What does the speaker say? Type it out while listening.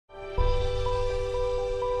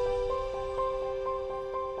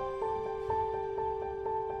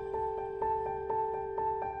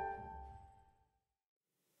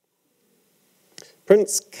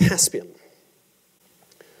Prince Caspian,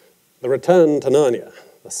 The Return to Narnia,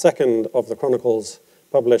 the second of the chronicles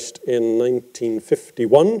published in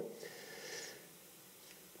 1951.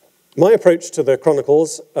 My approach to the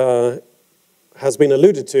chronicles has been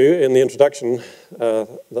alluded to in the introduction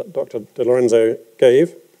that Dr. De Lorenzo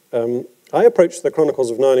gave. I approached the Chronicles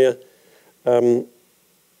of Narnia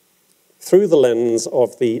through the lens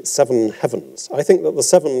of the seven heavens. I think that the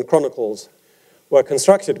seven chronicles were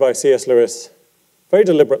constructed by C.S. Lewis very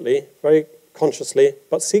deliberately, very consciously,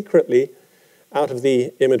 but secretly out of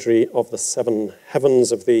the imagery of the seven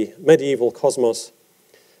heavens of the medieval cosmos.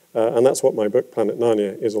 And that's what my book, Planet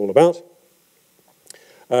Narnia, is all about.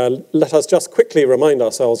 Let us just quickly remind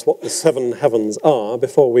ourselves what the seven heavens are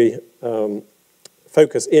before we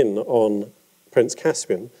focus in on Prince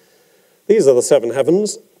Caspian. These are the seven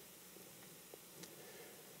heavens.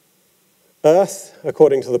 Earth,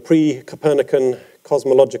 according to the pre-Copernican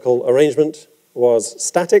cosmological arrangement, was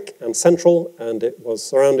static and central, and it was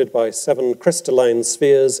surrounded by seven crystalline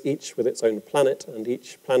spheres, each with its own planet, and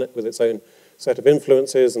each planet with its own set of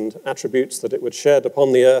influences and attributes that it would shed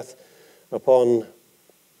upon the Earth, upon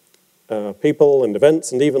people and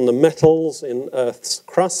events, and even the metals in Earth's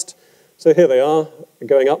crust. So here they are,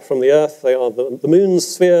 going up from the Earth. They are the moon's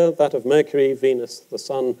sphere, that of Mercury, Venus, the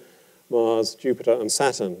Sun, Mars, Jupiter, and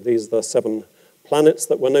Saturn. These are the seven planets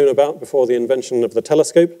that were known about before the invention of the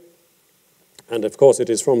telescope. And of course, it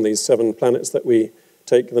is from these seven planets that we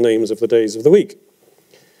take the names of the days of the week.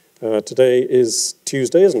 Today is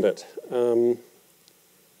Tuesday, isn't it? The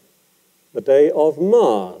day of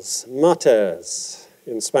Mars, Martes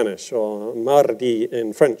in Spanish, or Mardi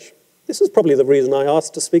in French. This is probably the reason I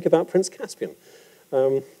asked to speak about Prince Caspian.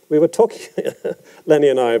 We were talking, Lenny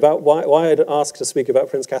and I, about why I'd asked to speak about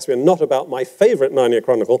Prince Caspian, not about my favourite Narnia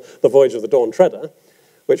chronicle, The Voyage of the Dawn Treader,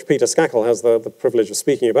 which Peter Skakel has the privilege of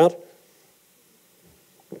speaking about.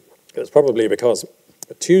 It's probably because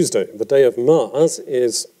Tuesday, the day of Mars,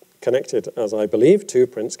 is connected, as I believe, to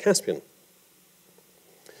Prince Caspian.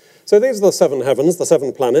 So these are the seven heavens, the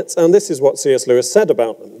seven planets, and this is what C.S. Lewis said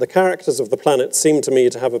about them. The characters of the planets seem to me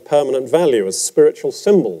to have a permanent value as spiritual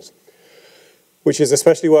symbols, which is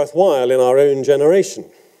especially worthwhile in our own generation.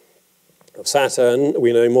 Of Saturn,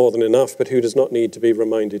 we know more than enough, but who does not need to be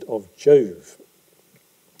reminded of Jove,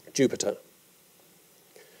 Jupiter?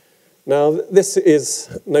 Now, this is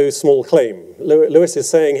no small claim. Lewis is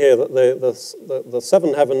saying here that the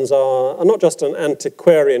seven heavens are not just an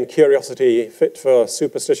antiquarian curiosity fit for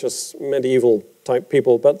superstitious medieval type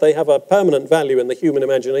people, but they have a permanent value in the human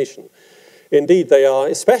imagination. Indeed, they are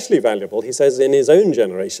especially valuable, he says, in his own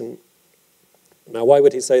generation. Now, why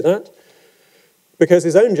would he say that? Because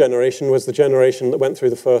his own generation was the generation that went through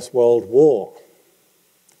the First World War.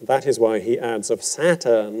 That is why he adds, of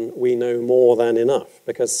Saturn, we know more than enough,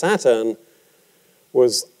 because Saturn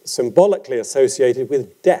was symbolically associated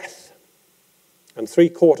with death. And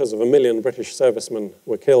 750,000 British servicemen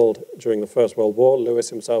were killed during the First World War. Lewis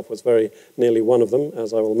himself was very nearly one of them,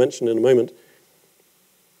 as I will mention in a moment.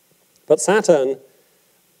 But Saturn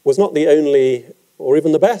was not the only, or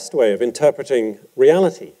even the best way of interpreting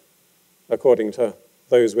reality, according to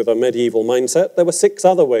those with a medieval mindset. There were 6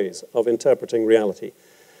 other ways of interpreting reality.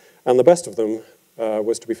 And the best of them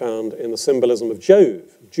was to be found in the symbolism of Jove,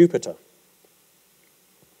 Jupiter.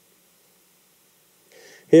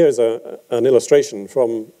 Here's an illustration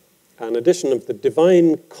from an edition of the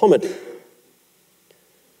Divine Comedy.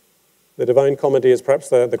 The Divine Comedy is perhaps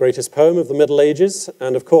the greatest poem of the Middle Ages.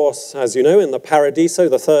 And of course, as you know, in the Paradiso,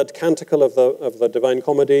 the third canticle of the Divine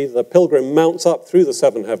Comedy, the pilgrim mounts up through the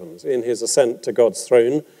seven heavens in his ascent to God's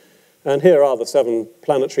throne. And here are the seven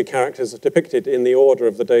planetary characters depicted in the order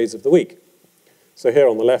of the days of the week. So here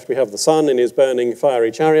on the left we have the sun in his burning fiery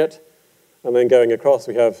chariot, and then going across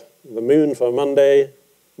we have the moon for Monday,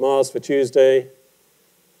 Mars for Tuesday,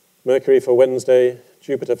 Mercury for Wednesday,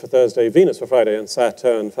 Jupiter for Thursday, Venus for Friday, and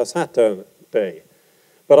Saturn for Saturn Day.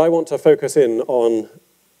 But I want to focus in on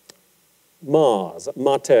Mars,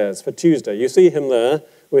 Martes, for Tuesday. You see him there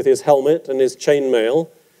with his helmet and his chainmail.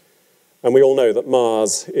 And we all know that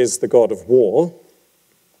Mars is the god of war.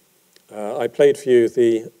 I played for you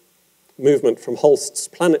the movement from Holst's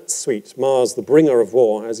Planet Suite, Mars, the bringer of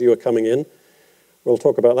war, as you were coming in. We'll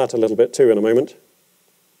talk about that a little bit too in a moment.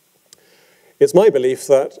 It's my belief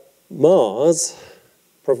that Mars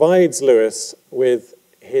provides Lewis with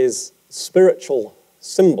his spiritual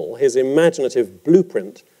symbol, his imaginative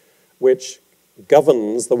blueprint, which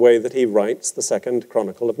governs the way that he writes the second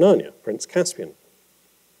Chronicle of Narnia, Prince Caspian.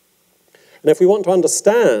 And if we want to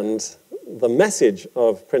understand the message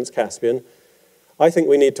of Prince Caspian, I think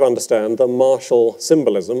we need to understand the martial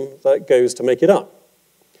symbolism that goes to make it up.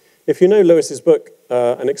 If you know Lewis's book,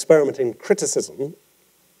 An Experiment in Criticism,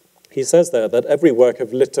 he says there that every work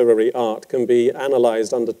of literary art can be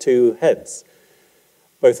analysed under two heads,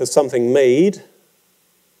 both as something made,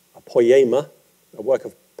 a poema, a work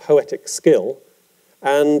of poetic skill,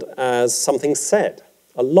 and as something said,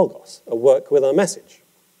 a logos, a work with a message.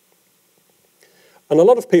 And a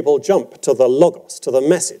lot of people jump to the logos, to the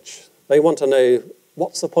message. They want to know,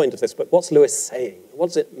 what's the point of this book? What's Lewis saying? What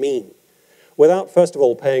does it mean? Without, first of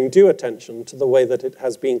all, paying due attention to the way that it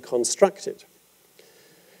has been constructed.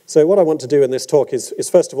 So what I want to do in this talk is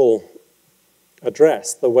first of all,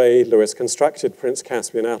 address the way Lewis constructed Prince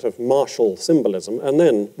Caspian out of martial symbolism, and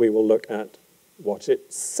then we will look at what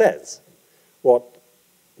it says, what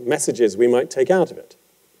messages we might take out of it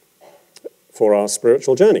for our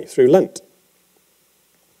spiritual journey through Lent.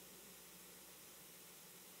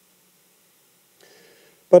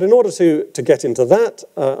 But in order to get into that,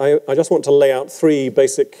 I just want to lay out three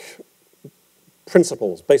basic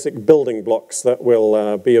principles, basic building blocks that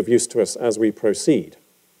will be of use to us as we proceed.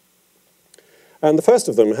 And the first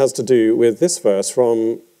of them has to do with this verse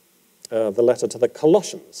from the letter to the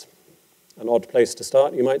Colossians. An odd place to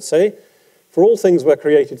start, you might say. For all things were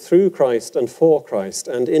created through Christ and for Christ,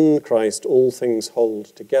 and in Christ all things hold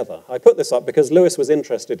together. I put this up because Lewis was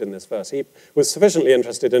interested in this verse. He was sufficiently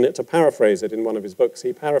interested in it to paraphrase it in one of his books.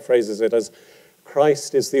 He paraphrases it as,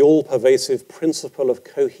 Christ is the all-pervasive principle of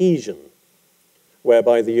cohesion,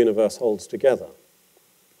 whereby the universe holds together.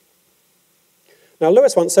 Now,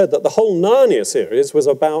 Lewis once said that the whole Narnia series was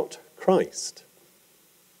about Christ.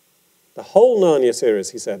 The whole Narnia series,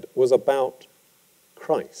 he said, was about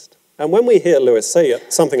Christ. And when we hear Lewis say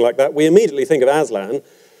something like that, we immediately think of Aslan,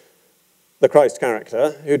 the Christ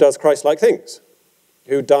character, who does Christ-like things,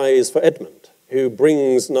 who dies for Edmund, who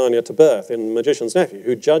brings Narnia to birth in Magician's Nephew,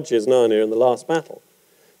 who judges Narnia in the last battle.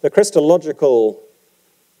 The Christological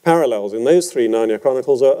parallels in those three Narnia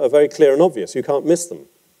chronicles are very clear and obvious. You can't miss them.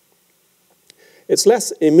 It's less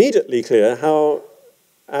immediately clear how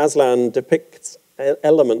Aslan depicts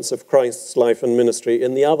elements of Christ's life and ministry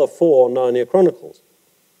in the other four Narnia chronicles.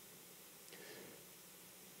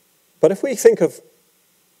 But if we think of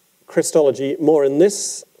Christology more in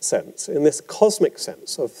this sense, in this cosmic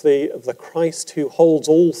sense of the Christ who holds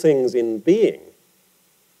all things in being,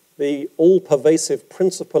 the all-pervasive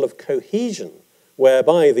principle of cohesion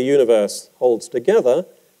whereby the universe holds together,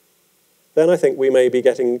 then I think we may be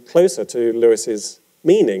getting closer to Lewis's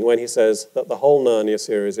meaning when he says that the whole Narnia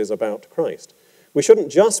series is about Christ. We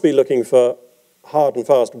shouldn't just be looking for hard and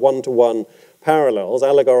fast one-to-one parallels,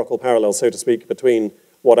 allegorical parallels, so to speak, between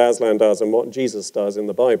what Aslan does and what Jesus does in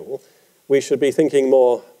the Bible. We should be thinking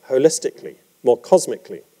more holistically, more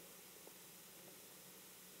cosmically.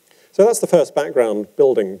 So that's the first background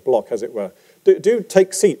building block, as it were. Do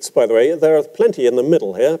take seats, by the way. There are plenty in the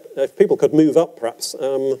middle here. If people could move up, perhaps,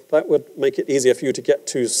 that would make it easier for you to get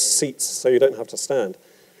to seats so you don't have to stand.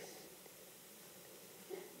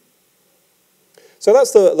 So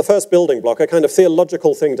that's the first building block, a kind of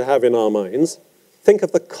theological thing to have in our minds. Think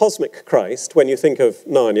of the cosmic Christ when you think of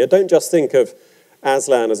Narnia. Don't just think of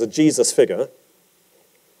Aslan as a Jesus figure.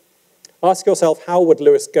 Ask yourself, how would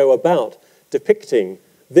Lewis go about depicting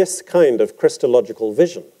this kind of Christological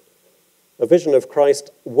vision? A vision of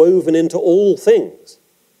Christ woven into all things,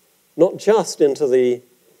 not just into the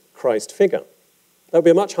Christ figure. That would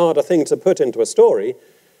be a much harder thing to put into a story,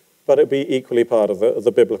 but it would be equally part of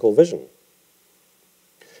the biblical vision.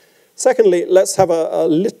 Secondly, let's have a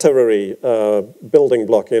literary building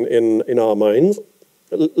block in our minds.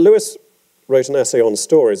 Lewis wrote an essay on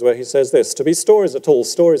stories where he says this: to be stories at all,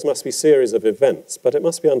 stories must be series of events, but it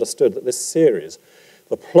must be understood that this series,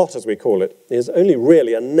 the plot as we call it, is only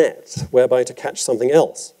really a net whereby to catch something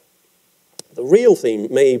else. The real theme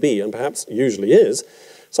may be, and perhaps usually is,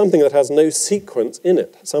 something that has no sequence in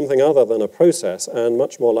it, something other than a process and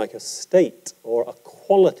much more like a state or a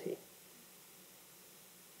quality.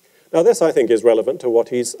 Now this, I think, is relevant to what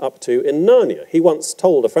he's up to in Narnia. He once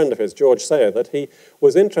told a friend of his, George Sayer, that he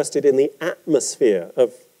was interested in the atmosphere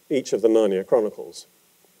of each of the Narnia chronicles.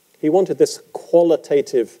 He wanted this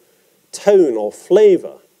qualitative tone or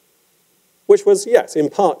flavour, which was, yes, in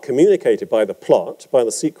part communicated by the plot, by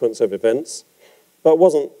the sequence of events, but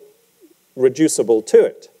wasn't reducible to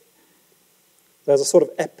it. There's a sort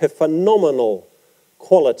of epiphenomenal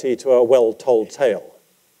quality to a well-told tale.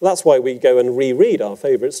 That's why we go and reread our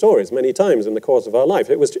favourite stories many times in the course of our life.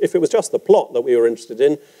 If it was just the plot that we were interested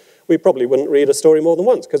in, we probably wouldn't read a story more than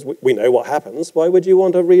once, because we know what happens. Why would you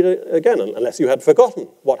want to read it again, unless you had forgotten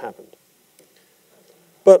what happened?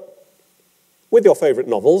 But with your favourite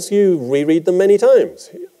novels, you reread them many times.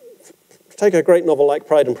 take a great novel like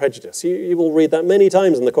Pride and Prejudice. You will read that many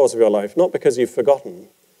times in the course of your life, not because you've forgotten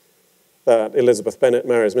that Elizabeth Bennet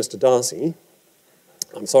marries Mr. Darcy.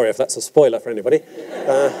 I'm sorry if that's a spoiler for anybody.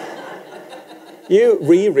 You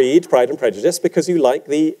reread Pride and Prejudice because you like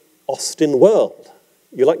the Austen world.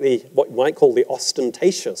 You like what you might call the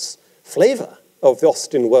ostentatious flavour of the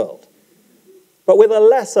Austen world. But with a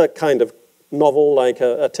lesser kind of novel, like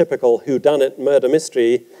a typical whodunit murder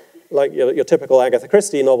mystery, like your typical Agatha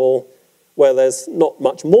Christie novel, where there's not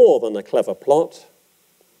much more than a clever plot,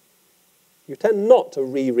 you tend not to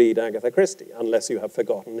reread Agatha Christie unless you have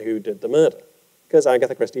forgotten who did the murder, because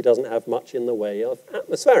Agatha Christie doesn't have much in the way of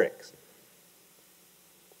atmospherics.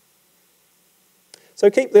 So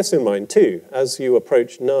keep this in mind too as you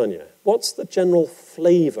approach Narnia. What's the general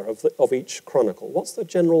flavour of each chronicle? What's the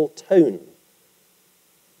general tone,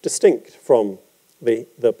 distinct from the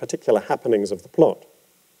particular happenings of the plot?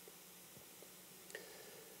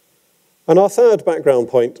 And our third background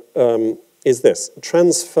point is this,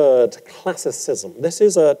 transferred classicism. This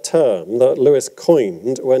is a term that Lewis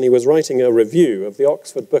coined when he was writing a review of the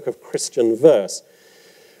Oxford Book of Christian Verse,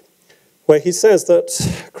 where he says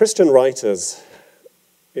that Christian writers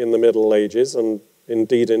in the Middle Ages, and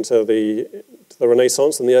indeed into the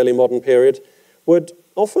Renaissance and the early modern period, would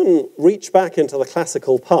often reach back into the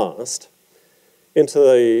classical past, into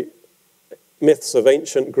the myths of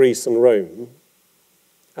ancient Greece and Rome,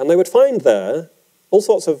 and they would find there all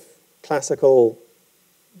sorts of classical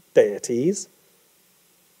deities,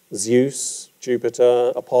 Zeus,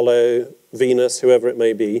 Jupiter, Apollo, Venus, whoever it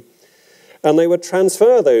may be, and they would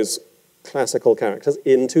transfer those classical characters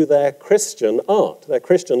into their Christian art, their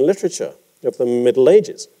Christian literature of the Middle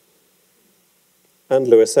Ages. And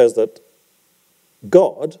Lewis says that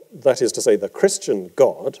God, that is to say the Christian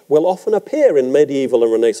God, will often appear in medieval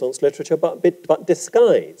and Renaissance literature but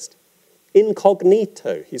disguised,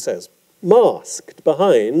 incognito, he says, masked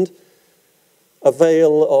behind a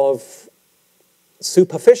veil of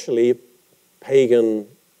superficially pagan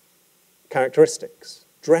characteristics,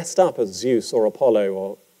 dressed up as Zeus or Apollo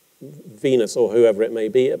or Venus or whoever it may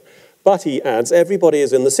be. But he adds, everybody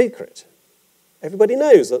is in the secret. Everybody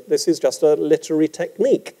knows that this is just a literary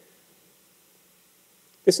technique.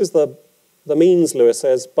 This is the means, Lewis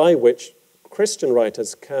says, by which Christian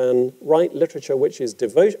writers can write literature which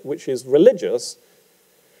is religious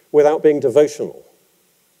without being devotional.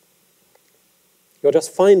 You're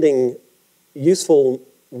just finding useful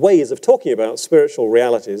ways of talking about spiritual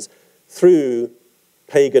realities through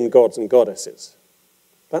pagan gods and goddesses.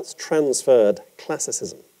 That's transferred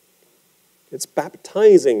classicism. It's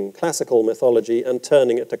baptizing classical mythology and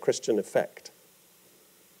turning it to Christian effect.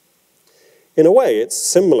 In a way, it's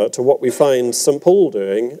similar to what we find St. Paul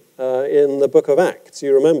doing in the book of Acts.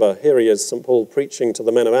 You remember, here he is, St. Paul preaching to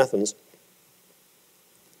the men of Athens.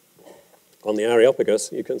 On the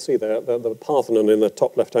Areopagus, you can see the Parthenon in the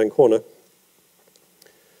top left-hand corner.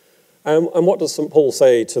 And what does St. Paul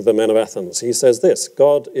say to the men of Athens? He says this,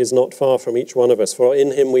 God is not far from each one of us, for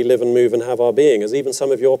in him we live and move and have our being, as even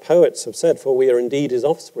some of your poets have said, for we are indeed his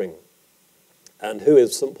offspring. And who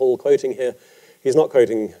is St. Paul quoting here? He's not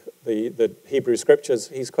quoting the Hebrew scriptures,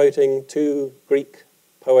 he's quoting two Greek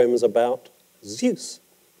poems about Zeus.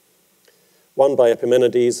 One by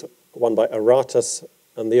Epimenides, one by Aratus,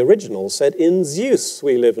 and the original said, in Zeus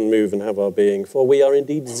we live and move and have our being, for we are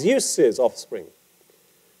indeed Zeus's offspring.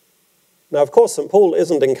 Now, of course, St. Paul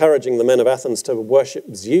isn't encouraging the men of Athens to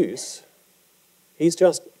worship Zeus. He's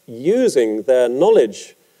just using their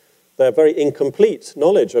knowledge, their very incomplete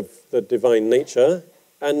knowledge of the divine nature,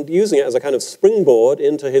 and using it as a kind of springboard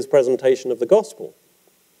into his presentation of the gospel.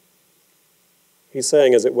 He's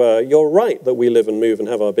saying, as it were, you're right that we live and move and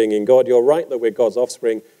have our being in God. You're right that we're God's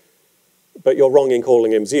offspring, but you're wrong in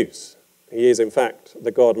calling him Zeus. He is, in fact,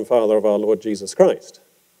 the God and Father of our Lord Jesus Christ.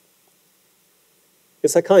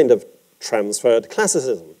 It's a kind of transferred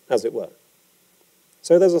classicism, as it were.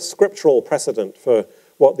 So there's a scriptural precedent for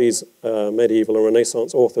what these medieval and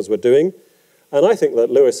Renaissance authors were doing. And I think that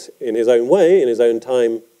Lewis, in his own way, in his own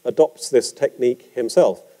time, adopts this technique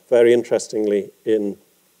himself, very interestingly, in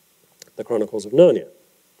the Chronicles of Narnia.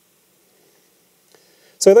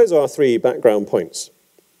 So those are our three background points.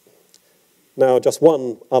 Now, just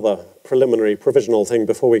one other preliminary, provisional thing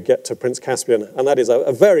before we get to Prince Caspian, and that is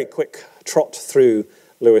a very quick trot through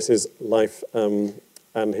Lewis's life and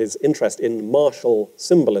his interest in martial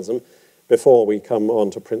symbolism before we come on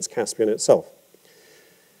to Prince Caspian itself.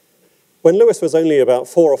 When Lewis was only about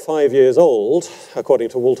 4 or 5 years old, according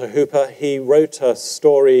to Walter Hooper, he wrote a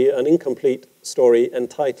story, an incomplete story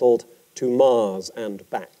entitled To Mars and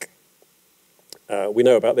Back. We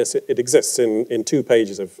know about this. It exists in 2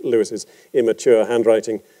 pages of Lewis's immature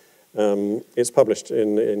handwriting, It's published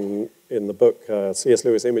in the book C.S.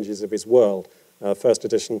 Lewis, Images of His World, first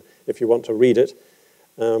edition, if you want to read it.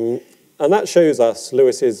 And that shows us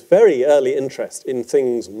Lewis's very early interest in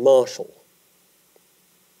things martial.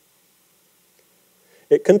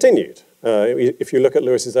 It continued. If you look at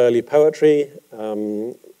Lewis's early poetry,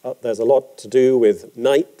 there's a lot to do with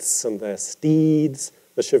knights and their steeds.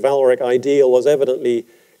 The chivalric ideal was evidently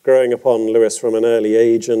growing upon Lewis from an early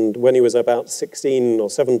age, and when he was about 16 or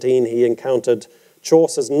 17, he encountered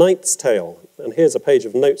Chaucer's Knight's Tale. And here's a page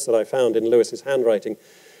of notes that I found in Lewis's handwriting.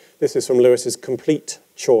 This is from Lewis's complete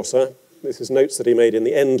Chaucer. This is notes that he made in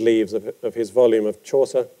the end leaves of his volume of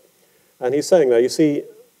Chaucer. And he's saying there, you see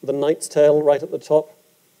the Knight's Tale right at the top?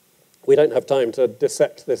 We don't have time to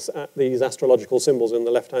dissect these astrological symbols in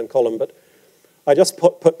the left-hand column, but I just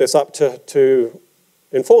put this up to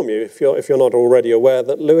inform you, if you're not already aware,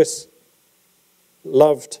 that Lewis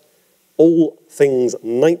loved all things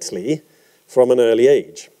knightly from an early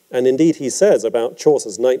age. And indeed he says about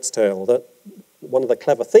Chaucer's Knight's Tale that one of the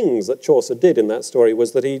clever things that Chaucer did in that story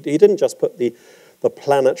was that he didn't just put the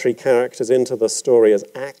planetary characters into the story as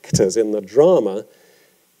actors in the drama.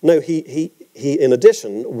 No, he in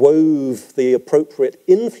addition wove the appropriate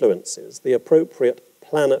influences, the appropriate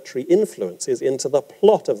planetary influences into the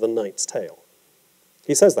plot of the Knight's Tale.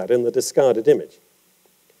 He says that in the discarded image.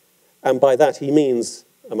 And by that he means,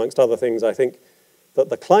 amongst other things, I think, that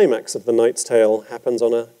the climax of the Knight's Tale happens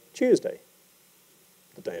on a Tuesday,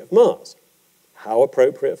 the day of Mars. How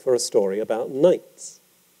appropriate for a story about knights.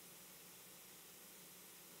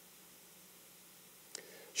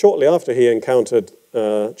 Shortly after he encountered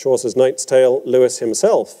Chaucer's Knight's Tale, Lewis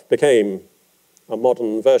himself became a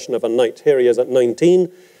modern version of a knight. Here he is at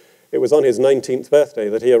 19. It was on his 19th birthday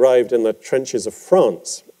that he arrived in the trenches of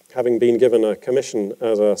France, having been given a commission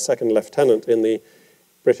as a second lieutenant in the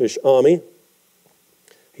British Army.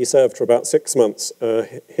 He served for about 6 months.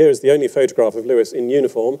 Here's the only photograph of Lewis in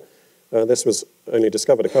uniform. This was only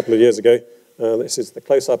discovered a couple of years ago. This is the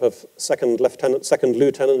close-up of second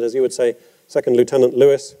lieutenant, as you would say, Second Lieutenant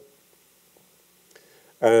Lewis.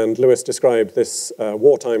 And Lewis described this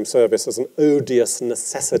wartime service as an odious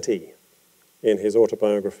necessity in his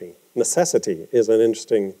autobiography. Necessity is an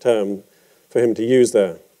interesting term for him to use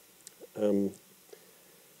there.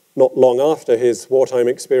 Not long after his wartime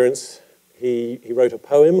experience, he wrote a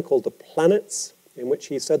poem called The Planets, in which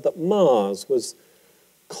he said that Mars was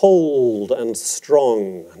cold and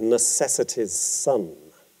strong, necessity's son.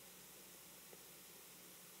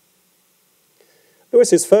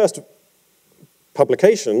 Lewis's first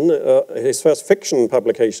publication, his first fiction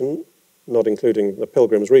publication, not including The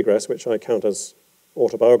Pilgrim's Regress, which I count as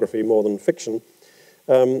autobiography more than fiction,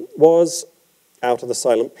 was Out of the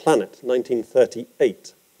Silent Planet,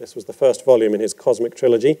 1938. This was the first volume in his cosmic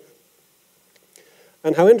trilogy.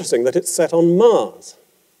 And how interesting that it's set on Mars.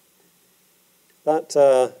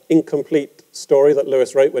 That incomplete story that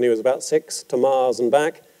Lewis wrote when he was about 6, To Mars and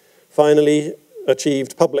Back, finally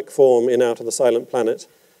achieved public form in Out of the Silent Planet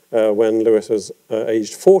when Lewis was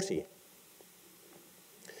aged 40.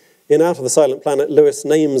 In Out of the Silent Planet, Lewis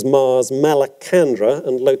names Mars Malacandra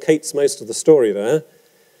and locates most of the story there.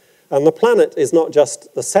 And the planet is not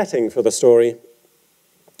just the setting for the story,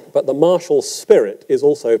 but the martial spirit is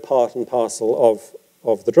also part and parcel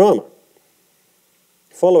of the drama.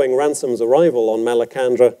 Following Ransom's arrival on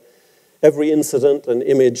Malacandra, every incident and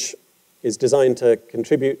image is designed to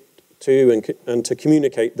contribute to and to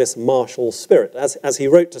communicate this martial spirit. As he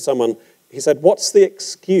wrote to someone, he said, "What's the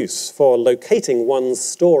excuse for locating one's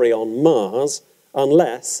story on Mars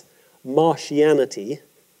unless Martianity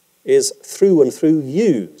is through and through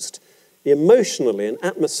used, emotionally and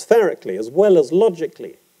atmospherically as well as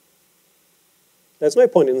logically?" There's no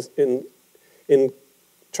point in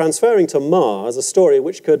transferring to Mars a story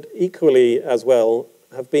which could equally as well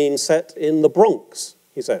have been set in the Bronx,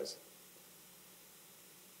 he says.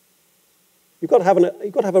 You've got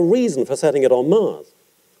to have a reason for setting it on Mars.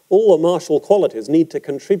 All the martial qualities need to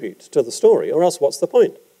contribute to the story, or else what's the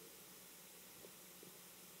point?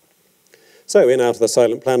 So in Out of the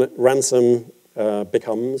Silent Planet, Ransom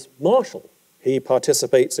becomes martial. He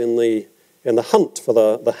participates in the hunt for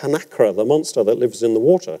the Hanakra, the monster that lives in the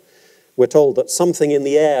water. We're told that something in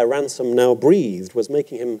the air Ransom now breathed was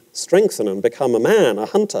making him strengthen and become a man, a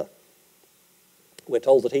hunter. We're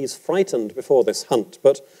told that he's frightened before this hunt,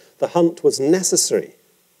 but the hunt was necessary,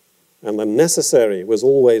 and the necessary was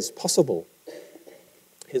always possible.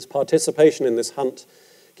 His participation in this hunt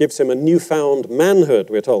gives him a newfound manhood,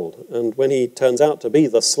 we're told, and when he turns out to be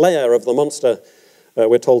the slayer of the monster,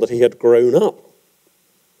 we're told that he had grown up.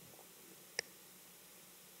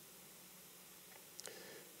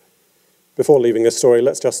 Before leaving this story,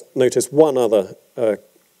 let's just notice one other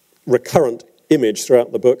recurrent image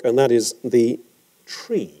throughout the book, and that is the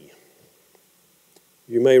tree.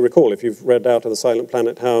 You may recall, if you've read Out of the Silent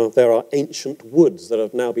Planet, how there are ancient woods that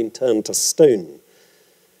have now been turned to stone.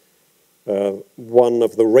 One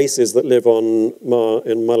of the races that live in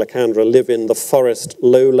Malacandra live in the forest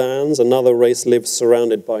lowlands. Another race lives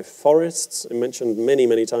surrounded by forests, mentioned many,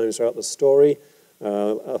 many times throughout the story.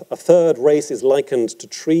 A third race is likened to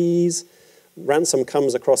trees. Ransom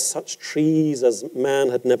comes across such trees as man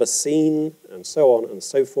had never seen, and so on and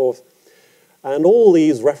so forth. And all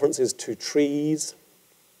these references to trees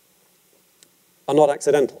are not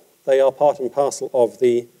accidental. They are part and parcel of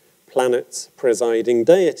the planet's presiding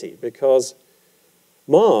deity, because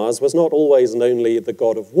Mars was not always and only the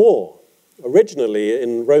god of war. Originally,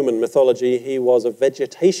 in Roman mythology, he was a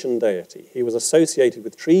vegetation deity. He was associated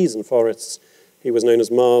with trees and forests. He was known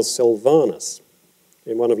as Mars Silvanus.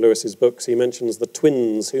 In one of Lewis's books, he mentions the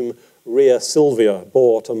twins whom Rhea Silvia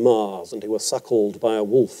bore to Mars and who were suckled by a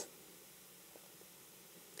wolf.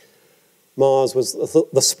 Mars was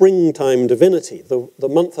the springtime divinity. The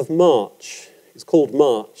month of March is called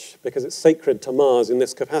March because it's sacred to Mars in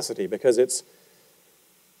this capacity, because it's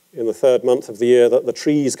in the third month of the year that the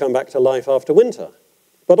trees come back to life after winter,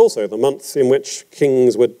 but also the month in which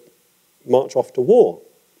kings would march off to war,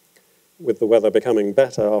 with the weather becoming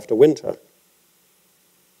better after winter.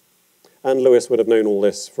 And Lewis would have known all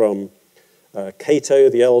this from Cato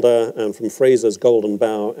the Elder and from Fraser's Golden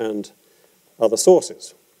Bough and other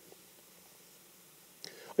sources.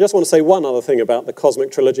 I just want to say one other thing about the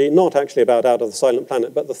Cosmic Trilogy, not actually about Out of the Silent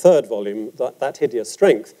Planet, but the third volume, That Hideous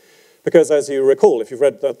Strength. Because as you recall, if you've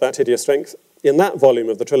read That Hideous Strength, in that volume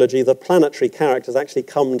of the trilogy, the planetary characters actually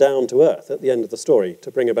come down to Earth at the end of the story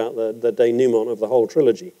to bring about the denouement of the whole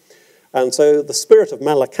trilogy. And so the spirit of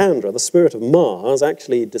Malacandra, the spirit of Mars,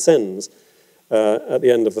 actually descends at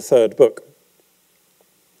the end of the third book.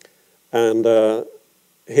 And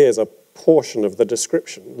here's a portion of the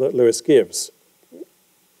description that Lewis gives.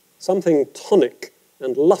 Something tonic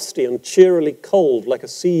and lusty and cheerily cold, like a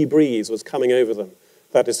sea breeze, was coming over them.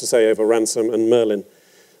 That is to say, over Ransom and Merlin.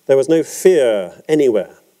 There was no fear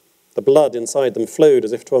anywhere. The blood inside them flowed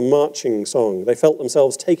as if to a marching song. They felt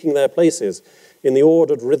themselves taking their places in the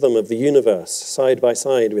ordered rhythm of the universe, side by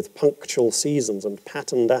side with punctual seasons and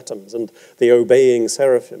patterned atoms and the obeying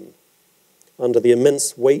seraphim. Under the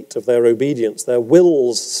immense weight of their obedience, their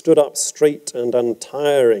wills stood up straight and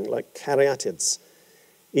untiring like caryatids.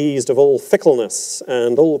 Eased of all fickleness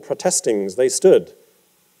and all protestings, they stood,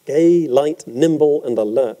 gay, light, nimble, and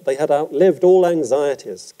alert. They had outlived all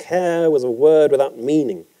anxieties. Care was a word without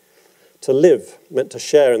meaning. To live meant to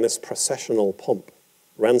share in this processional pomp.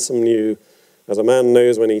 Ransom knew, as a man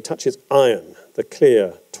knows when he touches iron, the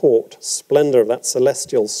clear, taut splendor of that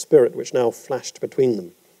celestial spirit which now flashed between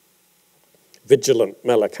them. Vigilant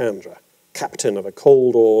Malacandra, captain of a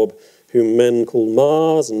cold orb, whom men call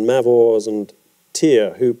Mars and Mavors, and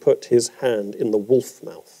Tyr, who put his hand in the wolf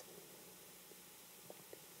mouth.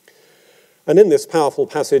 And in this powerful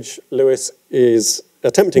passage, Lewis is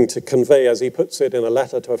attempting to convey, as he puts it in a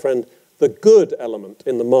letter to a friend, the good element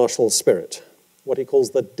in the martial spirit, what he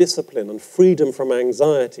calls the discipline and freedom from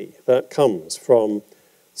anxiety that comes from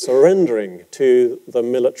surrendering to the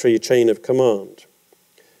military chain of command,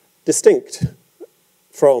 distinct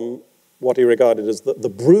from what he regarded as the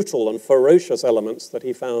brutal and ferocious elements that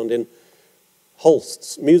he found in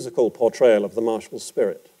Holst's musical portrayal of the martial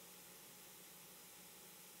spirit.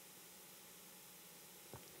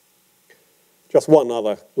 Just one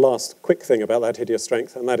other last quick thing about That Hideous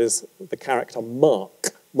Strength, and that is the character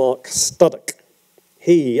Mark Studdock.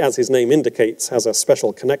 He, as his name indicates, has a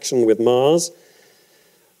special connection with Mars.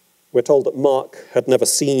 We're told that Mark had never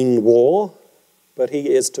seen war, but he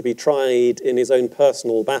is to be tried in his own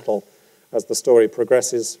personal battle as the story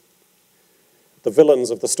progresses. The villains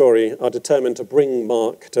of the story are determined to bring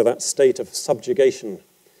Mark to that state of subjugation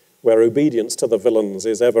where obedience to the villains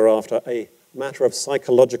is ever after a matter of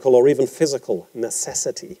psychological or even physical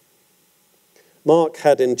necessity. Mark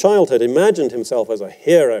had in childhood imagined himself as a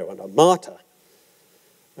hero and a martyr,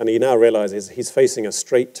 and he now realizes he's facing a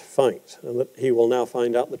straight fight and that he will now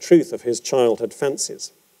find out the truth of his childhood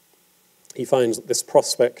fancies. He finds that this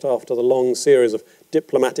prospect, after the long series of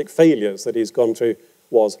diplomatic failures that he's gone through,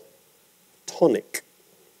 was tonic.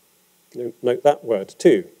 Note that word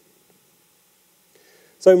too.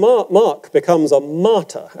 So Mark becomes a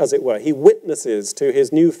martyr, as it were. He witnesses to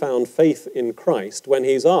his newfound faith in Christ when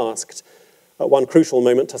he's asked at one crucial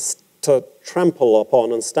moment to trample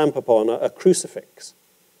upon and stamp upon a crucifix.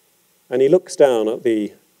 And he looks down at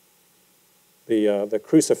the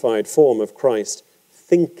crucified form of Christ,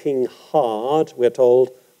 thinking hard, we're told.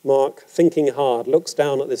 Mark, thinking hard, looks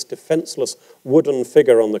down at this defenseless wooden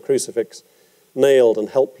figure on the crucifix, nailed and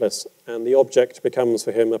helpless, and the object becomes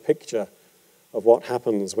for him a picture of what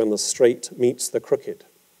happens when the straight meets the crooked.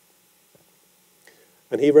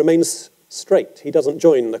 And he remains straight. He doesn't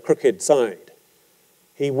join the crooked side.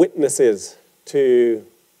 He witnesses to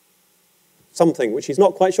something which he's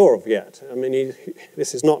not quite sure of yet. I mean,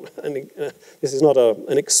 this is not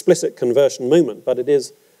an explicit conversion moment, but it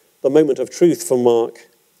is the moment of truth for Mark.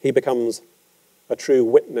 He becomes a true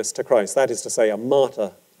witness to Christ. That is to say, a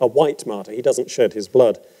martyr, a white martyr. He doesn't shed his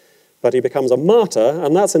blood, but he becomes a martyr,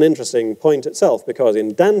 and that's an interesting point itself, because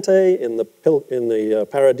in Dante, in the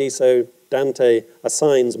Paradiso, Dante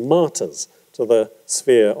assigns martyrs to the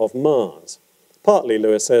sphere of Mars. Partly,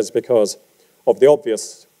 Lewis says, because of the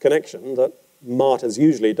obvious connection that martyrs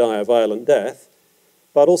usually die a violent death,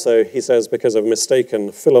 but also, he says, because of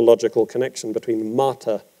mistaken philological connection between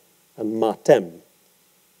martyr and martem.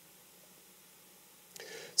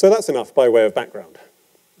 So that's enough by way of background.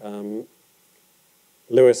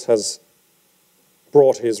 Lewis has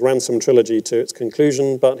brought his Ransom trilogy to its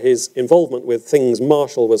conclusion, but his involvement with things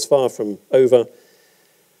martial was far from over.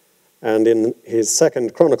 And in his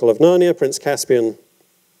second Chronicle of Narnia, Prince Caspian,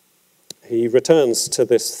 he returns to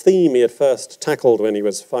this theme he had first tackled when he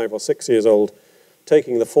was 5 or 6 years old,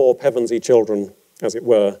 taking the 4 Pevensey children, as it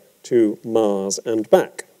were, to Mars and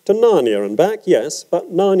back. To Narnia and back, yes,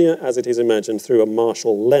 but Narnia as it is imagined through a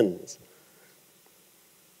martial lens.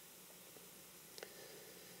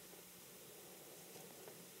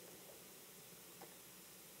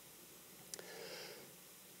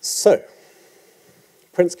 So,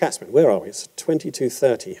 Prince Caspian, where are we? It's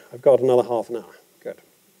 22:30. I've got another half an hour. Good.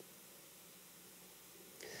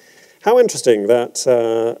 How interesting that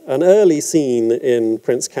an early scene in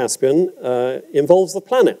Prince Caspian involves the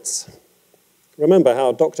planets. Remember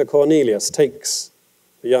how Dr. Cornelius takes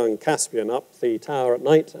the young Caspian up the tower at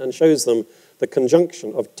night and shows them the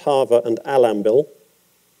conjunction of Tava and Alambil.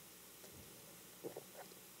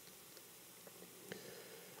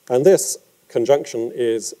 And this conjunction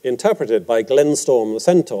is interpreted by Glenstorm the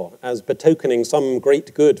Centaur as betokening some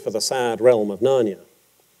great good for the sad realm of Narnia.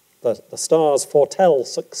 The stars foretell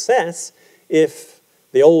success if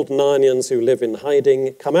the old Narnians who live in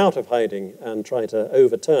hiding come out of hiding and try to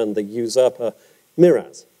overturn the usurper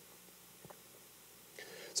Miraz.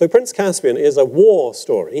 So Prince Caspian is a war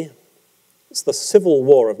story. It's the civil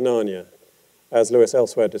war of Narnia, as Lewis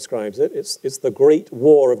elsewhere describes it. It's the great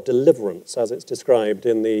war of deliverance, as it's described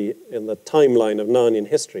in the timeline of Narnian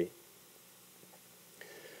history.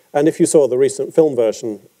 And if you saw the recent film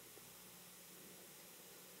version,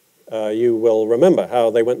 you will remember how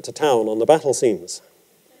they went to town on the battle scenes.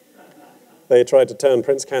 They tried to turn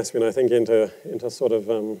Prince Caspian, I think, into sort of,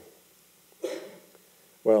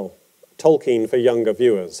 Tolkien for younger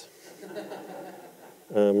viewers.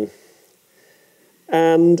 And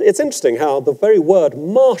it's interesting how the very word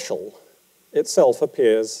martial itself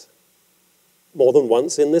appears more than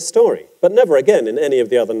once in this story, but never again in any of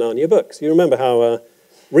the other Narnia books. You remember how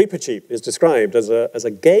Reepicheep is described as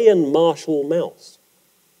a gay and martial mouse.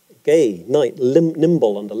 Gay, night,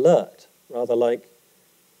 nimble and alert, rather like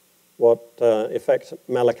what effect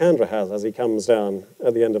Malacandra has as he comes down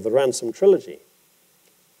at the end of the Ransom trilogy.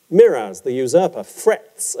 Miraz, the usurper,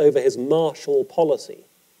 frets over his martial policy.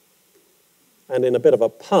 And in a bit of a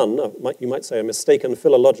pun, you might say a mistaken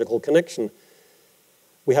philological connection,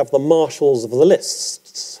 we have the marshals of the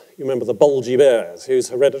lists. You remember the bulgy bears, whose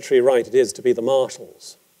hereditary right it is to be the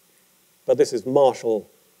marshals. But this is martial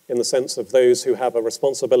in the sense of those who have a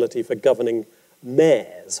responsibility for governing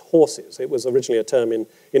mares, horses. It was originally a term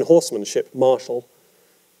in horsemanship, martial.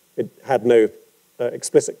 It had no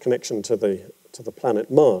explicit connection to the planet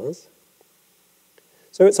Mars.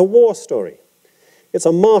 So it's a war story. It's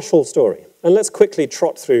a martial story. And let's quickly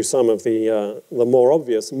trot through some of the more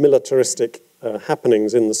obvious militaristic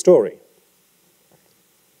happenings in the story.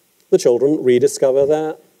 The children rediscover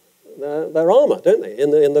their armor, don't they,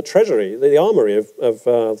 in the treasury, the armory of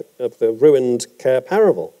the ruined Cair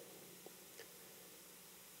Paravel.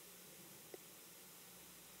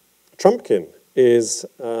 Trumpkin is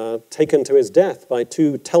taken to his death by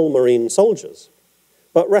 2 Telmarine soldiers,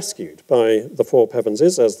 but rescued by the 4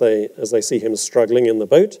 Pevenses as they see him struggling in the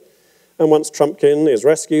boat. And once Trumpkin is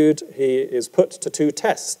rescued, he is put to 2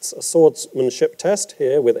 tests, a swordsmanship test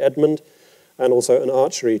here with Edmund, and also an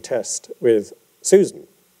archery test with Susan.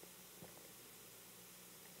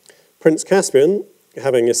 Prince Caspian,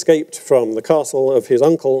 having escaped from the castle of his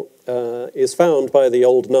uncle, is found by the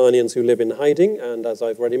old Narnians who live in hiding, and as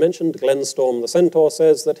I've already mentioned, Glenstorm the Centaur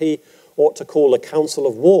says that he ought to call a council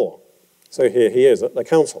of war So here he is at the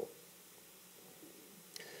council.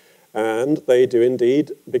 And they do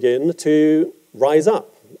indeed begin to rise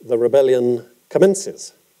up. The rebellion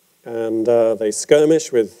commences. And they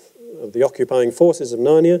skirmish with the occupying forces of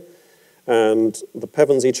Narnia. And the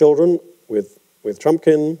Pevensey children with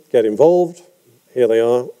Trumpkin get involved. Here they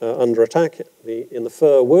are under attack in the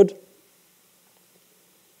fir wood.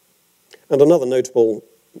 And another notable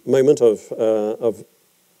moment of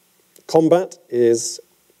combat is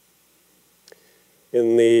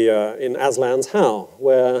in Aslan's How,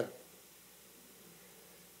 where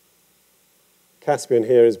Caspian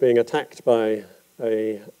here is being attacked by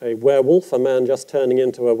a werewolf, a man just turning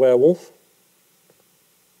into a werewolf.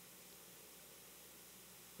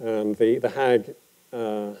 And the hag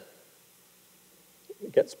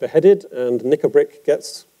gets beheaded, and Nickabrick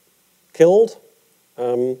gets killed.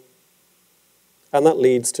 And that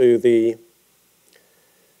leads to the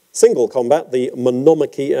single combat, the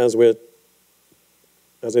monomachy as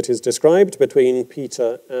it is described, between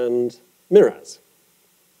Peter and Miraz.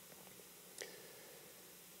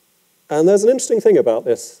 And there's an interesting thing about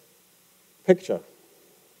this picture.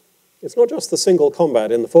 It's not just the single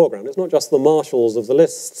combat in the foreground. It's not just the marshals of the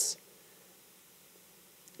lists.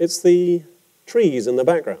 It's the trees in the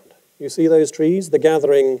background. You see those trees, the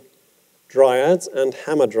gathering dryads and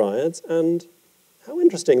hamadryads, and how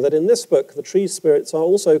interesting that in this book the tree spirits are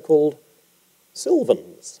also called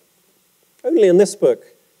sylvans. Only in this book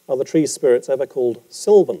are the tree spirits ever called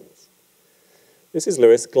sylvans. This is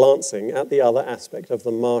Lewis glancing at the other aspect of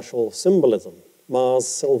the martial symbolism, Mars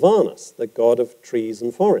Sylvanus, the god of trees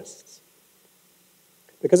and forests.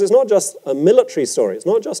 Because it's not just a military story, it's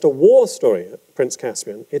not just a war story, Prince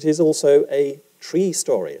Caspian, it is also a tree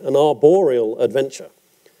story, an arboreal adventure.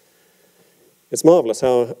 It's marvellous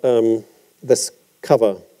how this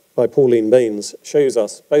cover by Pauline Baines shows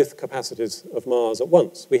us both capacities of Mars at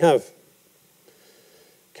once. We have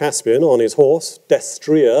Caspian on his horse,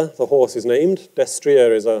 Destrier, the horse is named.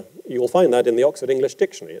 Destrier is you'll find that in the Oxford English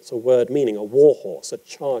Dictionary. It's a word meaning a war horse, a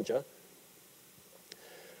charger.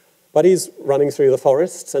 But he's running through the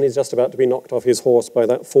forests and he's just about to be knocked off his horse by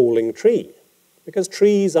that falling tree, because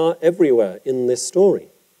trees are everywhere in this story.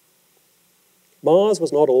 Mars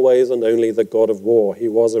was not always and only the god of war. He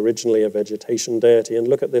was originally a vegetation deity. And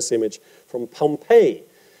look at this image from Pompeii.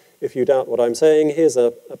 If you doubt what I'm saying, here's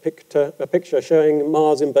a picture showing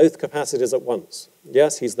Mars in both capacities at once.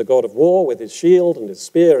 Yes, he's the god of war with his shield and his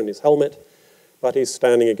spear and his helmet, but he's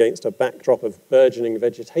standing against a backdrop of burgeoning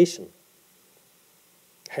vegetation.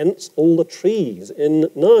 Hence all the trees in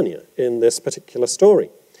Narnia in this particular story.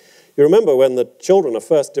 You remember when the children are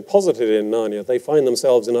first deposited in Narnia, they find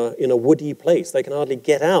themselves in a woody place. They can hardly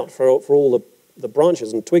get out for all the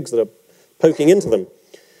branches and twigs that are poking into them.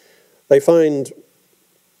 They find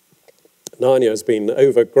Narnia has been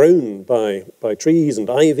overgrown by trees and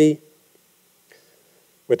ivy.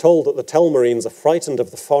 We're told that the Telmarines are frightened of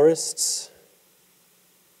the forests.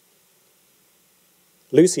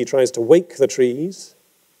 Lucy tries to wake the trees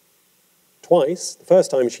twice. The first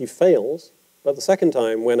time she fails. But the second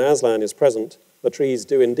time, when Aslan is present, the trees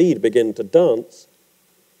do indeed begin to dance.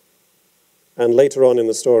 And later on in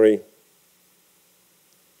the story,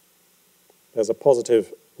 there's a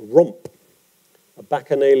positive romp, a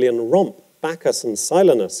bacchanalian romp. Bacchus and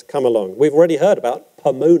Silenus come along. We've already heard about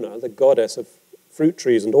Pomona, the goddess of fruit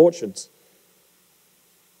trees and orchards.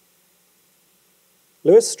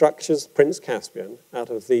 Lewis structures Prince Caspian out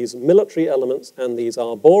of these military elements and these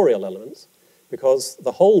arboreal elements, because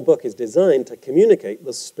the whole book is designed to communicate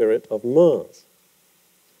the spirit of Mars.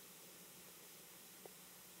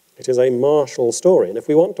 It is a martial story, and if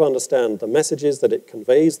we want to understand the messages that it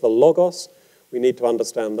conveys, the logos, we need to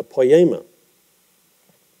understand the poema.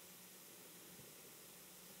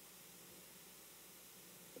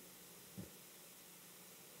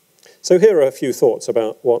 So here are a few thoughts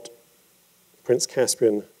about what Prince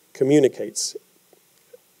Caspian communicates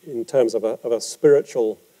in terms of a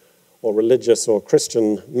spiritual or religious or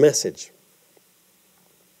Christian message.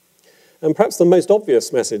 And perhaps the most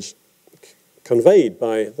obvious message conveyed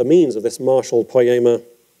by the means of this martial poema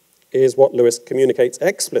is what Lewis communicates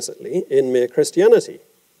explicitly in Mere Christianity,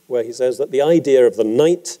 where he says that the idea of the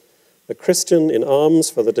knight, the Christian in arms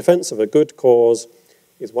for the defense of a good cause,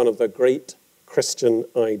 is one of the great Christian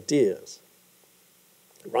ideas.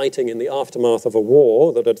 Writing in the aftermath of a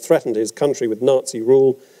war that had threatened his country with Nazi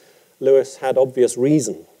rule, Lewis had obvious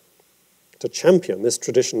reason to champion this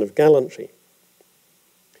tradition of gallantry.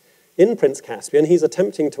 In Prince Caspian, he's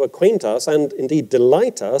attempting to acquaint us and indeed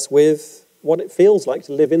delight us with what it feels like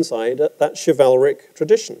to live inside that chivalric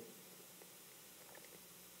tradition.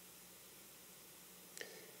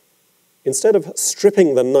 Instead of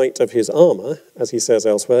stripping the knight of his armour, as he says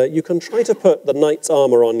elsewhere, you can try to put the knight's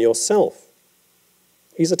armour on yourself.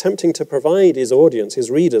 He's attempting to provide his audience,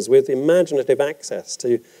 his readers, with imaginative access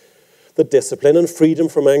to the discipline and freedom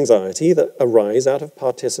from anxiety that arise out of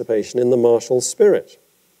participation in the martial spirit.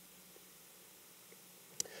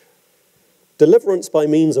 Deliverance by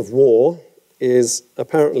means of war is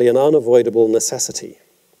apparently an unavoidable necessity.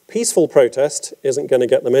 Peaceful protest isn't going to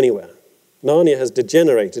get them anywhere. Narnia has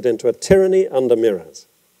degenerated into a tyranny under mirrors.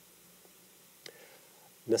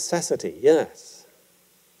 Necessity, yes.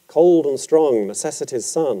 Cold and strong, necessity's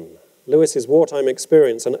son. Lewis's wartime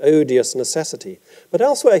experience, an odious necessity. But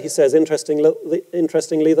elsewhere he says,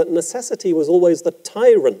 interestingly, that necessity was always the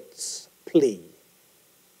tyrant's plea.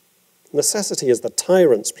 Necessity is the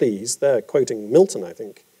tyrant's plea. They're quoting Milton, I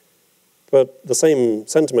think. But the same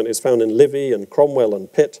sentiment is found in Livy and Cromwell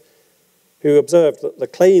and Pitt, who observed that the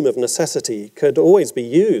claim of necessity could always be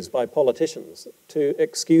used by politicians to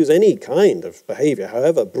excuse any kind of behavior,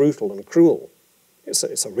 however brutal and cruel.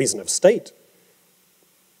 It's a reason of state.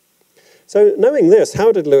 So knowing this,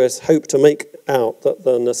 how did Lewis hope to make out that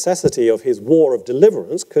the necessity of his war of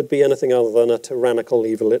deliverance could be anything other than a tyrannical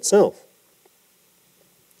evil itself?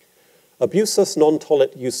 Abusus non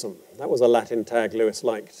tollit usum. That was a Latin tag Lewis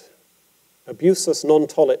liked. Abusus non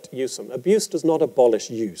tollit usum. Abuse does not abolish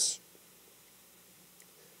use.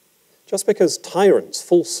 Just because tyrants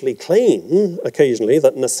falsely claim occasionally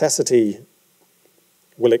that necessity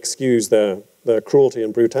will excuse their cruelty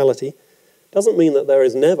and brutality doesn't mean that there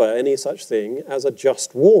is never any such thing as a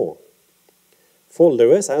just war. For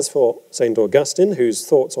Lewis, as for St. Augustine, whose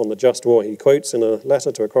thoughts on the just war he quotes in a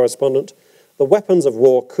letter to a correspondent, the weapons of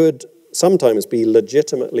war could sometimes be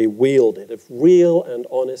legitimately wielded if real and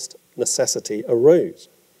honest necessity arose.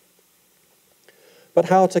 But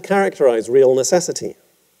how to characterize real necessity?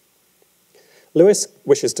 Lewis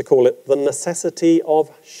wishes to call it the necessity of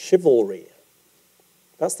chivalry.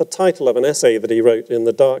 That's the title of an essay that he wrote in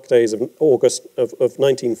the dark days of August of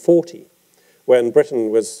 1940, when Britain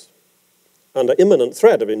was under imminent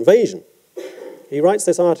threat of invasion. He writes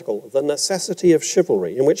this article, The Necessity of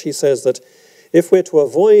Chivalry, in which he says that if we're to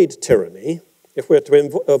avoid tyranny, if we're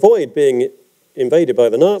to avoid being invaded by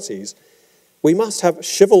the Nazis, we must have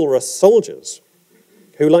chivalrous soldiers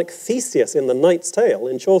who, like Theseus in the Knight's Tale,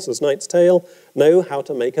 in Chaucer's Knight's Tale, know how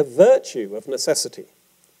to make a virtue of necessity.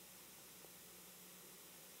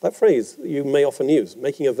 That phrase you may often use,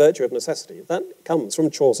 making a virtue of necessity, that comes from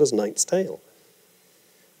Chaucer's Knight's Tale.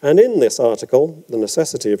 And in this article, The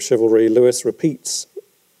Necessity of Chivalry, Lewis repeats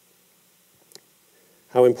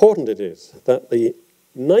how important it is that the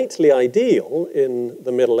knightly ideal in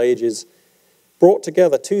the Middle Ages brought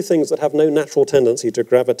together two things that have no natural tendency to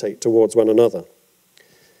gravitate towards one another.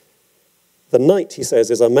 The knight, he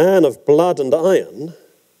says, is a man of blood and iron,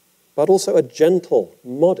 but also a gentle,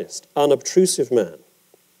 modest, unobtrusive man.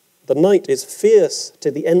 The knight is fierce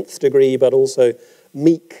to the nth degree, but also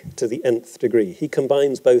meek to the nth degree. He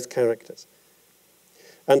combines both characters.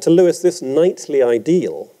 And to Lewis, this knightly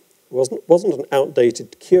ideal wasn't an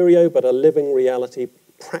outdated curio, but a living reality,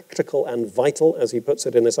 practical and vital, as he puts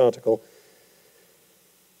it in this article.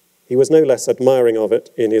 He was no less admiring of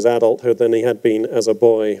it in his adulthood than he had been as a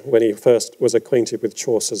boy when he first was acquainted with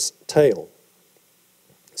Chaucer's tale.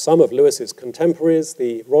 Some of Lewis's contemporaries,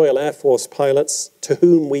 the Royal Air Force pilots, to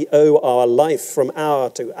whom we owe our life from hour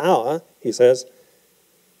to hour, he says,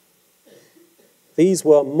 these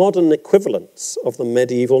were modern equivalents of the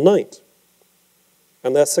medieval knight.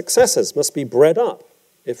 And their successors must be bred up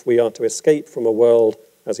if we are to escape from a world,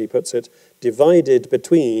 as he puts it, divided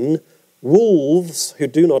between wolves who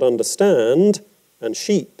do not understand and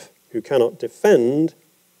sheep who cannot defend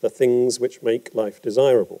the things which make life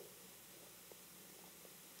desirable.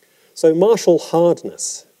 So martial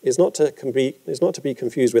hardness is not to be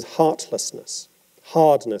confused with heartlessness.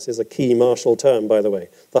 Hardness is a key martial term, by the way.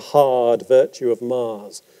 The hard virtue of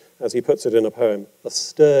Mars, as he puts it in a poem. The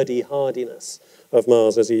sturdy hardiness of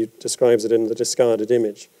Mars, as he describes it in The Discarded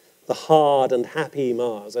Image. The hard and happy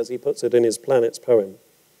Mars, as he puts it in his Planets poem.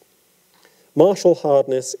 Martial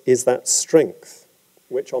hardness is that strength,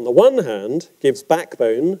 which on the one hand gives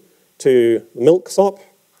backbone to the milksop,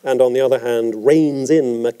 and on the other hand reins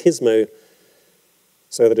in machismo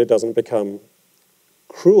so that it doesn't become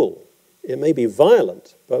cruel. It may be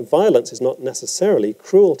violent, but violence is not necessarily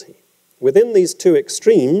cruelty. Within these two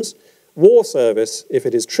extremes, war service, if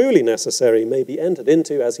it is truly necessary, may be entered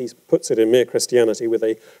into, as he puts it in Mere Christianity, with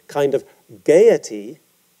a kind of gaiety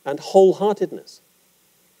and wholeheartedness.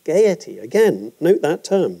 Gaiety, again, note that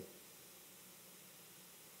term.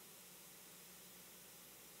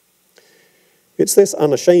 It's this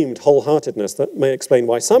unashamed wholeheartedness that may explain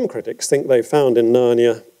why some critics think they found in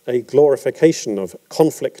Narnia a glorification of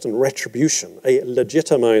conflict and retribution, a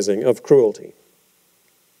legitimizing of cruelty.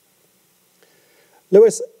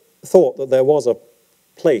 Lewis thought that there was a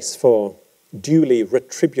place for duly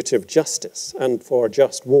retributive justice and for a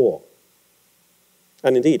just war.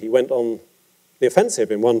 And indeed, he went on the offensive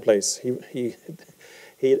in one place. He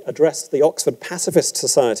addressed the Oxford Pacifist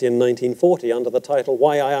Society in 1940 under the title,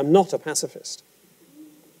 "Why I Am Not a Pacifist."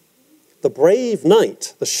 The brave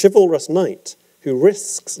knight, the chivalrous knight, who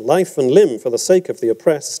risks life and limb for the sake of the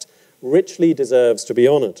oppressed, richly deserves to be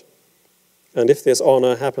honoured. And if this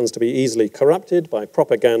honour happens to be easily corrupted by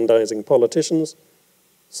propagandizing politicians,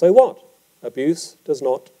 so what? Abuse does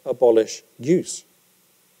not abolish use.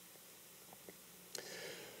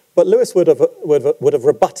 But Lewis would have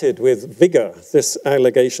rebutted with vigour this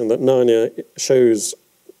allegation that Narnia shows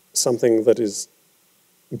something that is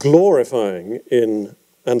glorifying in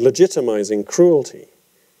and legitimizing cruelty.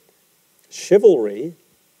 Chivalry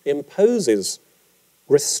imposes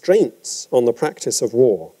restraints on the practice of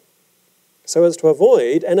war so as to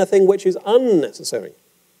avoid anything which is unnecessary.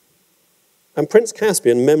 And Prince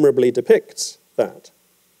Caspian memorably depicts that.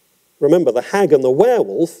 Remember, the hag and the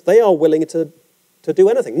werewolf, they are willing to do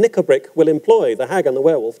anything. Knickerbrick will employ the hag and the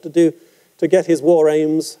werewolf to get his war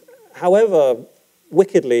aims however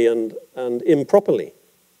wickedly and improperly.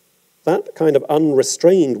 That kind of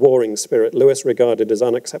unrestrained warring spirit Lewis regarded as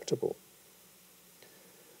unacceptable.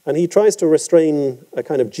 And he tries to restrain a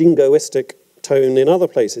kind of jingoistic tone in other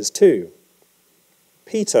places too.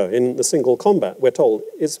 Peter, in the single combat, we're told,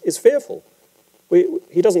 is fearful.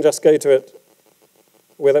 He doesn't just go to it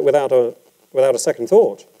without a second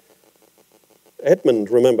thought. Edmund,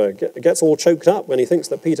 remember, gets all choked up when he thinks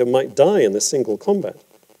that Peter might die in this single combat.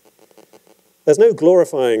 There's no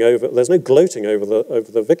gloating over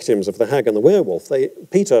the victims of the hag and the werewolf.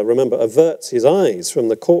 Peter, remember, averts his eyes from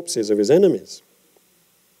the corpses of his enemies.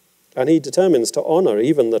 And he determines to honour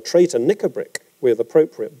even the traitor Knickerbrick with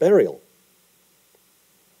appropriate burial.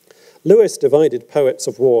 Lewis divided poets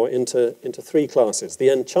of war into three classes: the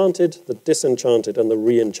enchanted, the disenchanted, and the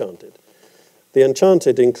re-enchanted. The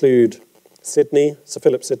enchanted include Sidney, Sir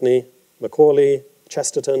Philip Sidney, Macaulay,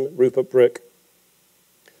 Chesterton, Rupert Brooke.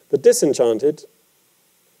 The disenchanted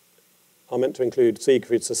are meant to include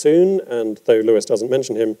Siegfried Sassoon, and though Lewis doesn't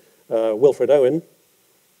mention him, Wilfred Owen.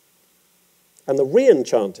 And the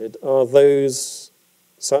re-enchanted are those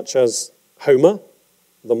such as Homer,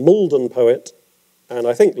 the Malden poet, and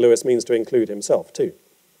I think Lewis means to include himself too,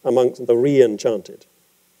 amongst the re-enchanted.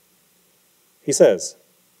 He says,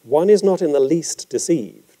 "One is not in the least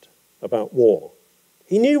deceived about war."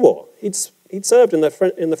 He knew war. He'd served in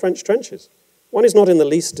the French trenches. One is not in the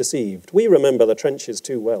least deceived. We remember the trenches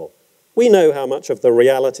too well. We know how much of the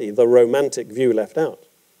reality, the romantic view left out.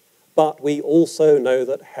 But we also know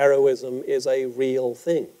that heroism is a real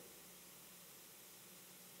thing.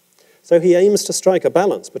 So he aims to strike a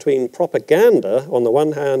balance between propaganda on the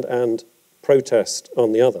one hand and protest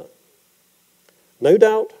on the other. No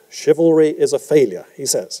doubt chivalry is a failure, he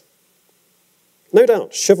says. No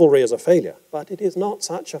doubt chivalry is a failure, but it is not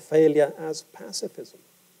such a failure as pacifism.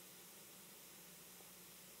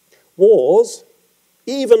 Wars,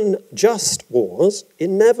 even just wars,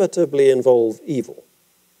 inevitably involve evil,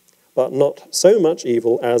 but not so much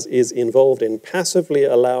evil as is involved in passively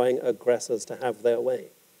allowing aggressors to have their way.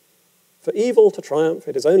 For evil to triumph,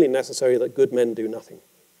 it is only necessary that good men do nothing.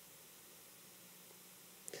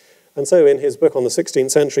 And so in his book on the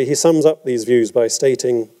 16th century, he sums up these views by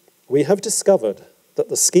stating, "We have discovered that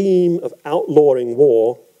the scheme of outlawing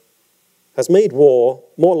war has made war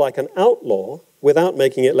more like an outlaw without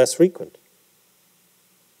making it less frequent,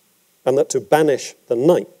 and that to banish the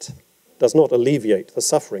knight does not alleviate the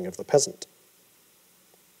suffering of the peasant."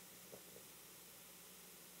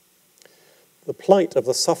 The plight of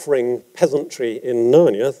the suffering peasantry in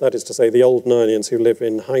Narnia, that is to say the old Narnians who live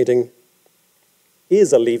in hiding,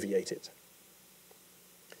 is alleviated.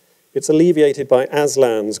 It's alleviated by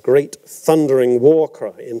Aslan's great thundering war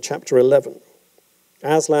cry in chapter 11.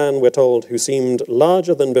 Aslan, we're told, who seemed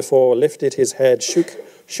larger than before, lifted his head,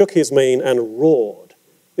 shook his mane, and roared.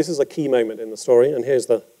 This is a key moment in the story, and here's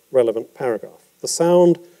the relevant paragraph. The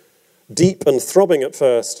sound, deep and throbbing at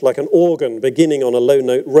first, like an organ beginning on a low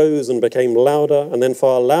note, rose and became louder, and then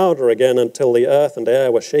far louder again until the earth and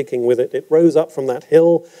air were shaking with it. It rose up from that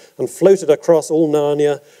hill and floated across all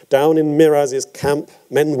Narnia, down in Miraz's camp.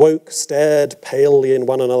 Men woke, stared palely in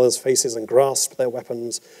one another's faces and grasped their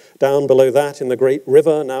weapons. Down below that, in the great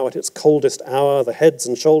river, now at its coldest hour, the heads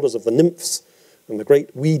and shoulders of the nymphs and the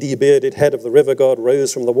great weedy bearded head of the river god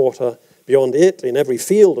rose from the water, Beyond it, in every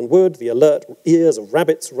field and wood, the alert ears of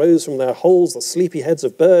rabbits rose from their holes, the sleepy heads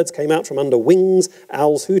of birds came out from under wings,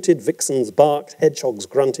 owls hooted, vixens barked, hedgehogs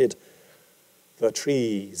grunted. The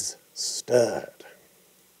trees stirred.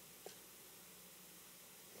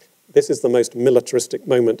 This is the most militaristic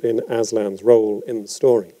moment in Aslan's role in the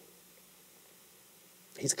story.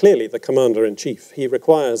 He's clearly the commander-in-chief. He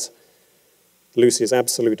requires Lucy's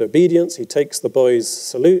absolute obedience. He takes the boys'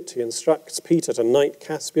 salute. He instructs Peter to knight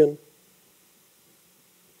Caspian.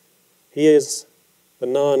 He is the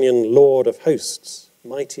Narnian lord of hosts,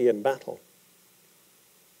 mighty in battle.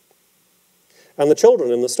 And the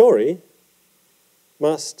children in the story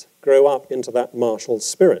must grow up into that martial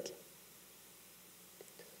spirit.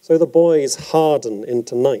 So the boys harden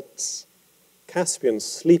into knights. Caspian,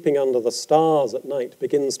 sleeping under the stars at night,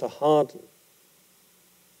 begins to harden.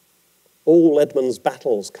 All Edmund's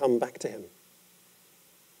battles come back to him.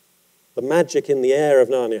 The magic in the air of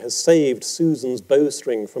Narnia has saved Susan's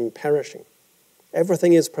bowstring from perishing.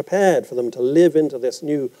 Everything is prepared for them to live into this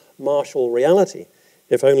new martial reality,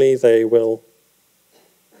 if only they will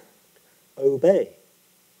obey.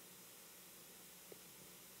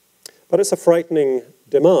 But it's a frightening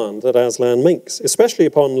demand that Aslan makes, especially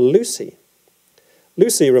upon Lucy.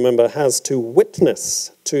 Lucy, remember, has to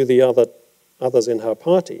witness to the others in her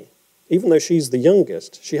party. Even though she's the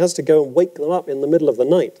youngest, she has to go and wake them up in the middle of the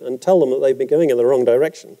night and tell them that they've been going in the wrong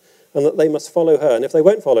direction and that they must follow her. And if they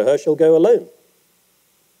won't follow her, she'll go alone.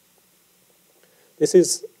 This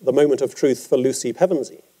is the moment of truth for Lucy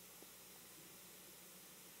Pevensey.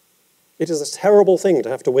 It is a terrible thing to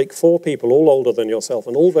have to wake 4 people, all older than yourself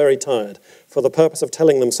and all very tired, for the purpose of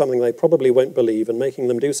telling them something they probably won't believe and making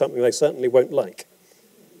them do something they certainly won't like.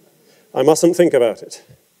 I mustn't think about it.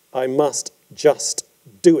 I must just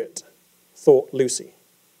do it, thought Lucy.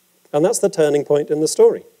 And that's the turning point in the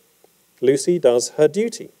story. Lucy does her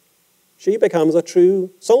duty. She becomes a true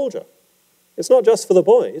soldier. It's not just for the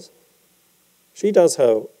boys. She does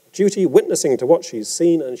her duty witnessing to what she's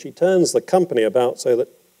seen, and she turns the company about so that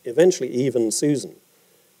eventually even Susan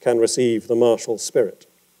can receive the martial spirit.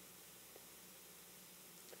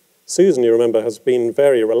 Susan, you remember, has been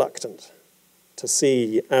very reluctant to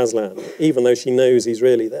see Aslan, even though she knows he's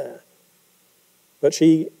really there. But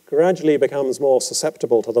she gradually becomes more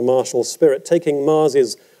susceptible to the martial spirit, taking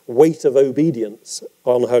Mars's weight of obedience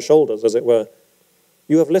on her shoulders, as it were.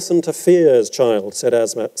 "You have listened to fears, child," said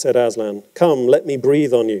Aslan. "Come, let me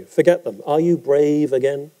breathe on you. Forget them. Are you brave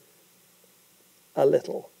again?" "A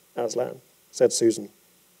little, Aslan," said Susan.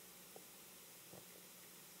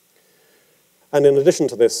 And in addition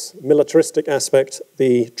to this militaristic aspect,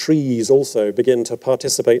 the trees also begin to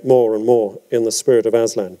participate more and more in the spirit of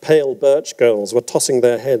Aslan. Pale birch girls were tossing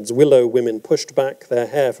their heads. Willow women pushed back their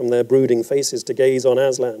hair from their brooding faces to gaze on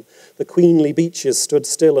Aslan. The queenly beeches stood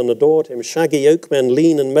still and adored him. Shaggy oakmen,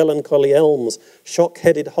 lean and melancholy elms,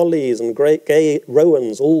 shock-headed hollies and gay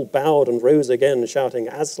rowans all bowed and rose again, shouting,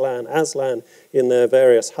 "Aslan, Aslan," in their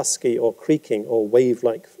various husky or creaking or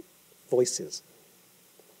wave-like voices.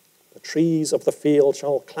 "The trees of the field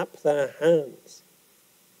shall clap their hands."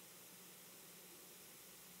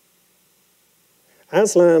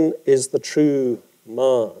 Aslan is the true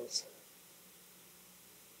Mars,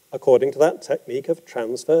 according to that technique of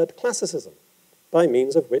transferred classicism, by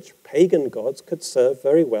means of which pagan gods could serve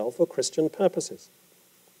very well for Christian purposes.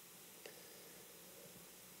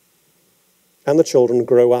 And the children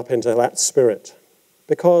grow up into that spirit,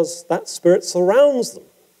 because that spirit surrounds them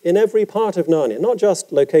in every part of Narnia, not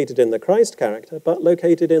just located in the Christ character, but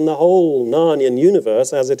located in the whole Narnian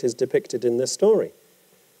universe as it is depicted in this story.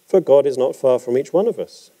 For God is not far from each one of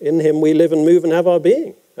us. In him we live and move and have our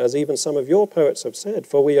being, as even some of your poets have said,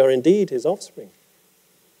 for we are indeed his offspring.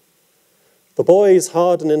 The boys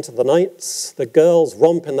harden into the knights, the girls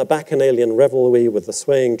romp in the bacchanalian revelry with the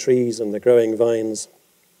swaying trees and the growing vines,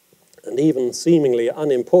 and even seemingly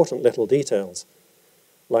unimportant little details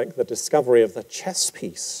like the discovery of the chess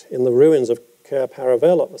piece in the ruins of Caer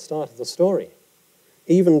Paravel at the start of the story.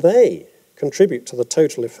 Even they contribute to the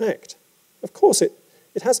total effect. Of course, it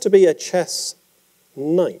has to be a chess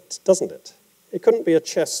knight, doesn't it? It couldn't be a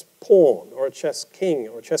chess pawn or a chess king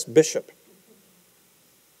or a chess bishop.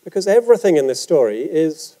 Because everything in this story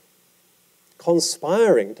is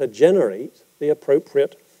conspiring to generate the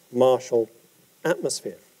appropriate martial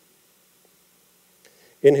atmosphere.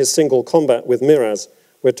 In his single combat with Miraz,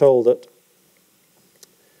 we're told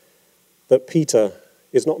that Peter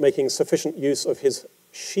is not making sufficient use of his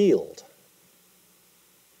shield.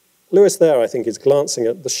 Lewis there, I think, is glancing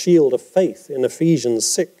at the shield of faith in Ephesians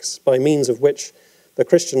 6, by means of which the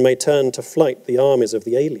Christian may turn to flight the armies of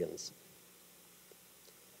the aliens.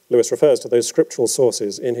 Lewis refers to those scriptural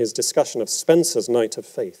sources in his discussion of Spencer's Knight of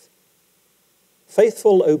Faith.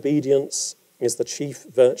 Faithful obedience is the chief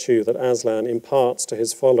virtue that Aslan imparts to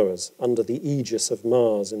his followers under the aegis of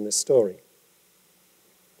Mars in this story.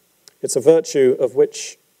 It's a virtue of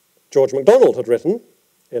which George MacDonald had written,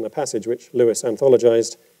 in a passage which Lewis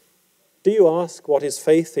anthologized, "Do you ask what is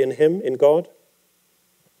faith in him, in God?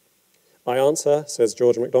 I answer," says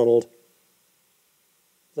George MacDonald,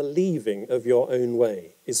 "the leaving of your own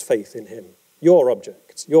way is faith in him, your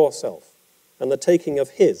objects, yourself, and the taking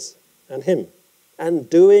of his and him, and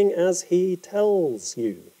doing as he tells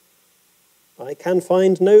you. I can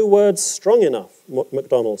find no words strong enough,"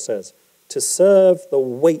 MacDonald says, "to serve the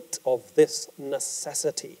weight of this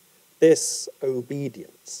necessity, this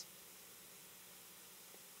obedience."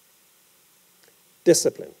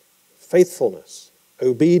 Discipline, faithfulness,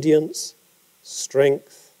 obedience,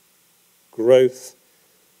 strength, growth.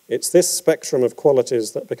 It's this spectrum of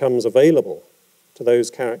qualities that becomes available to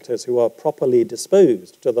those characters who are properly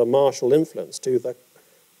disposed to the martial influence, to the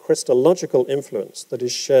Christological influence that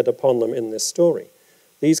is shed upon them in this story.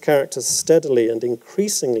 These characters steadily and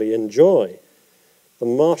increasingly enjoy the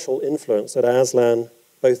martial influence that Aslan,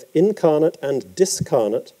 both incarnate and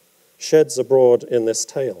discarnate, sheds abroad in this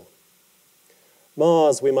tale.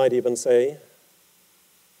 Mars, we might even say,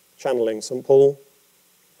 channeling St. Paul,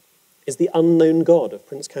 is the unknown god of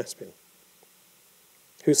Prince Caspian,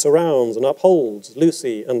 who surrounds and upholds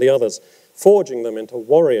Lucy and the others, forging them into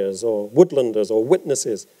warriors or woodlanders or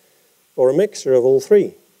witnesses, or a mixture of all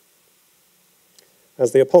three.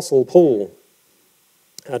 As the Apostle Paul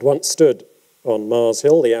had once stood on Mars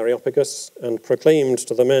Hill, the Areopagus, and proclaimed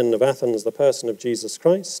to the men of Athens the person of Jesus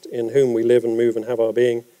Christ, in whom we live and move and have our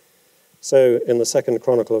being, so in the second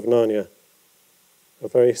chronicle of Narnia, a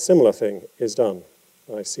very similar thing is done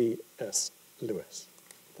by C.S. Lewis.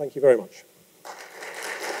 Thank you very much.